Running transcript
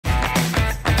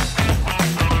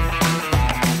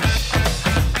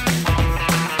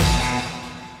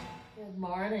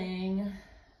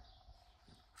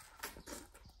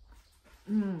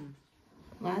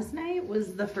Last night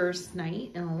was the first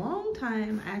night in a long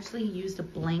time I actually used a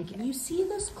blanket. You see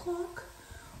this clock?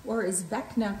 Or is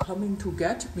Vecna coming to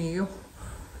get me?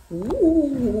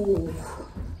 Ooh.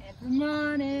 Every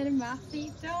morning my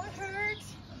feet don't hurt.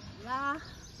 La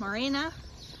Marina.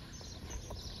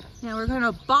 Now we're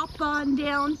gonna bop on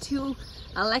down to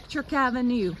Electric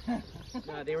Avenue.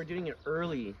 They were doing it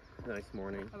early this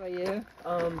morning. How about you?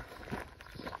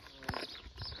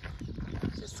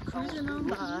 Just cruising on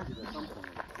by.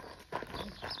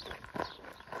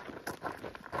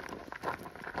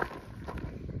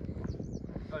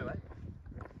 Oh, what?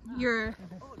 You're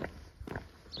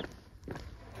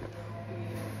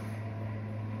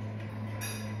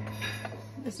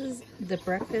This is the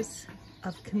breakfast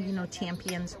of Camino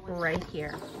champions right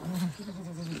here.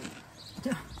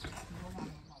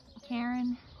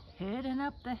 Karen heading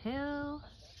up the hill.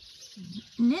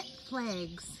 Knit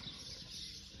flags.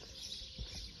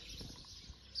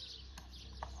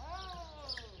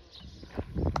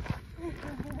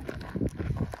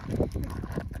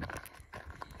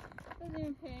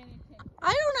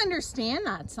 I don't understand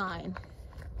that sign.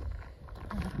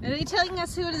 Are they telling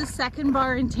us who to the second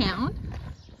bar in town?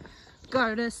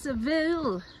 Garda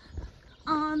Seville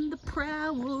on the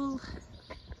prowl.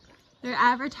 Their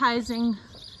advertising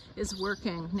is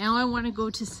working. Now I want to go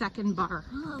to second bar.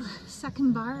 Oh,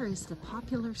 second bar is the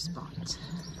popular spot.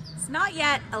 It's not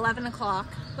yet 11 o'clock,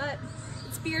 but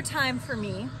it's beer time for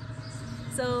me.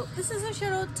 So this is a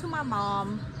shout out to my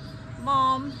mom.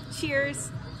 Mom,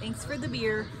 cheers. Thanks for the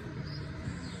beer.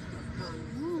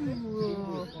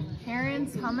 Ooh,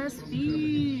 Karen's hummus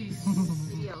feast.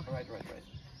 All right.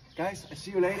 Guys, I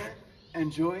see you later.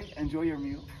 Enjoy your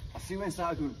meal. I'll see you in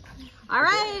Sahagun. All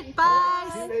right, bye.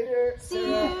 See you later. See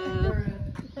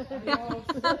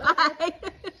you. Bye.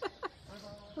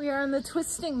 We are on the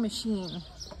twisting machine.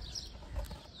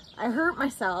 I hurt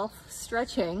myself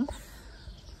stretching.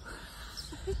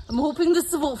 I'm hoping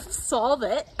this will solve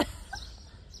it.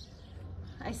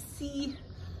 I see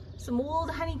some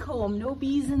old honeycomb, no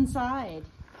bees inside.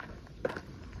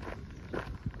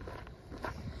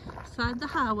 Beside the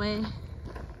highway.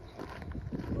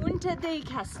 Punta de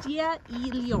Castilla y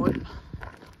León.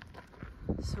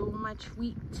 So much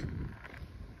wheat.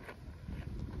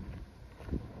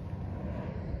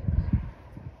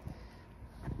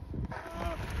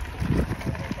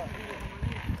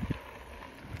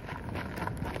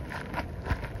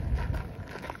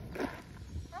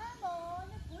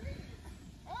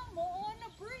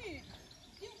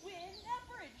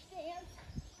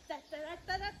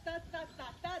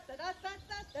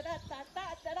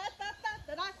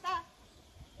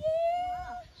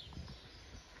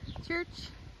 Church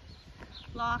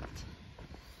locked,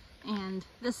 and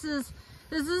this is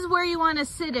where you want to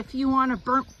sit if you want a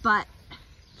burnt butt.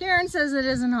 Karen says it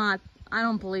isn't hot. I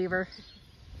don't believe her.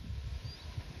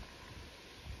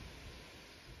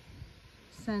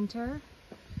 Center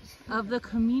of the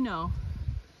Camino.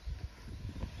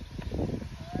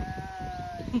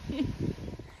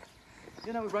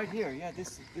 You know, right here. Yeah,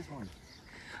 this one.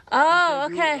 Oh,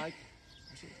 okay.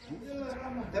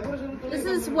 This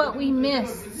is what we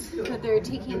missed, but they're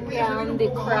taking down the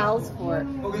corrals for.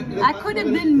 That could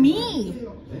have been me.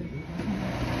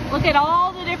 Look at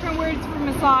all the different words for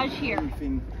massage here.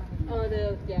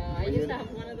 Oh, yeah, I used to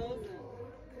have one of those.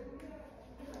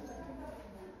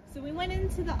 So we went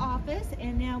into the office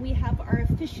and now we have our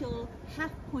official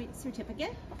half-point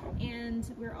certificate, and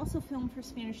we're also filmed for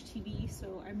Spanish TV,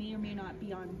 so I may or may not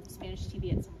be on Spanish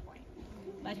TV at some point.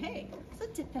 But hey,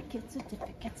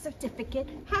 certificate,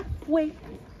 halfway.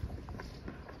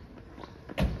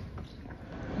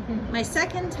 My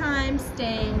second time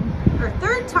staying, or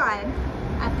third time,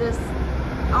 at this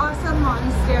awesome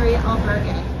monastery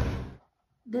albergue.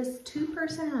 This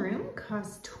two-person room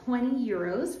costs 20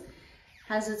 euros,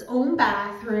 has its own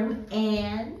bathroom,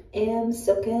 and am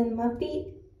soaking my feet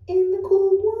in the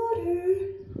cold water.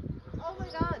 Oh my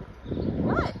god.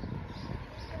 What?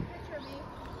 Picture of me.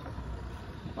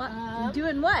 What?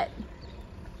 Doing what?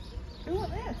 Doing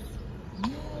this.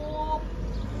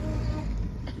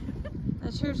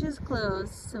 The church is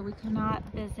closed, so we cannot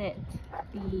visit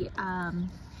the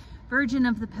Virgin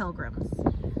of the Pilgrims.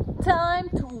 Time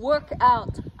to work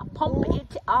out. Pump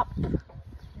it up.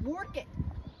 Work it.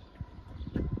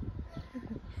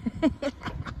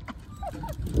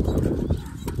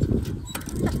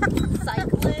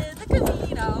 Cycling the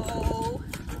Camino.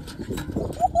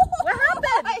 What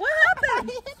happened? What happened? I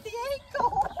hit the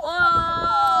ankle.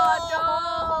 Oh,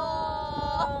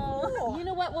 no. You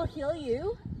know what will heal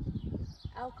you?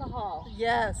 Alcohol.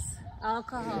 Yes.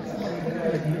 Alcohol.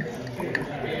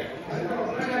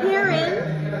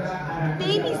 Karen,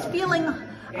 baby's feeling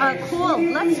cold.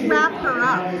 Let's wrap her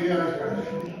up.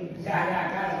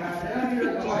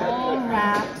 All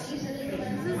wrapped. This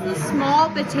is the small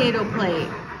potato plate.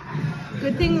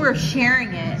 Good thing we're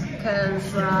sharing it,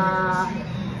 because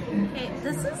Okay,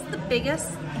 this is the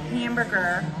biggest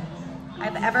hamburger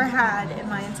I've ever had in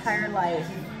my entire life.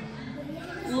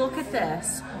 Look at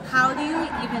this. How do you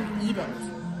even eat it?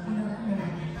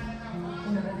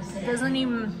 It doesn't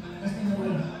even...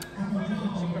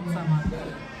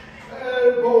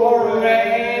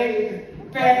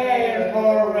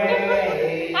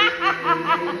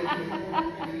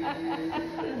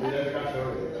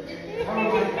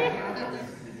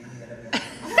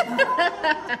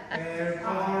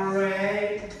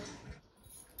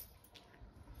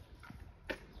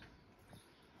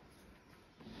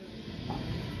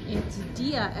 it's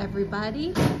Dia,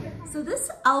 everybody. So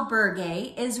this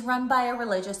albergue is run by a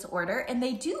religious order, and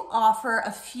they do offer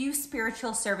a few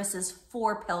spiritual services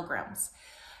for pilgrims.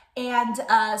 And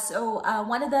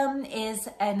one of them is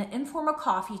an informal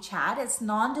coffee chat. It's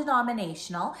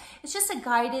non-denominational. It's just a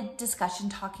guided discussion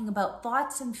talking about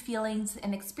thoughts and feelings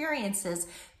and experiences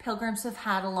pilgrims have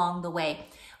had along the way.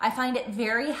 I find it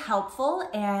very helpful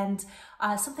and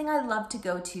something I love to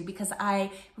go to because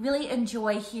I really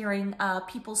enjoy hearing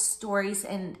people's stories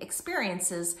and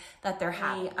experiences that they're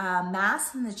having.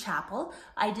 Mass in the chapel.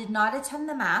 I did not attend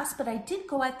the Mass, but I did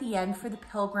go at the end for the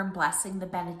pilgrim blessing, the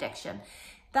benediction.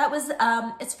 That was,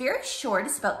 it's very short,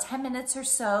 it's about 10 minutes or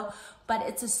so, but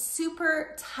it's a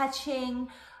super touching,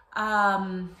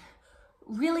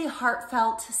 really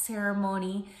heartfelt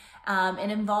ceremony.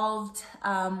 It involved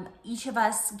each of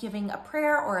us giving a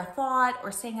prayer or a thought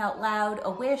or saying out loud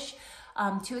a wish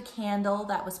to a candle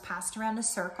that was passed around a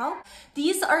circle.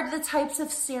 These are the types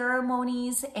of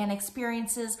ceremonies and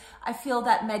experiences I feel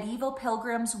that medieval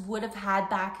pilgrims would have had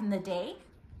back in the day.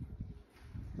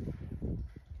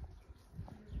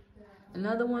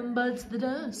 Another one buds the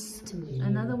dust.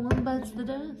 Another one buds the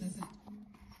dust.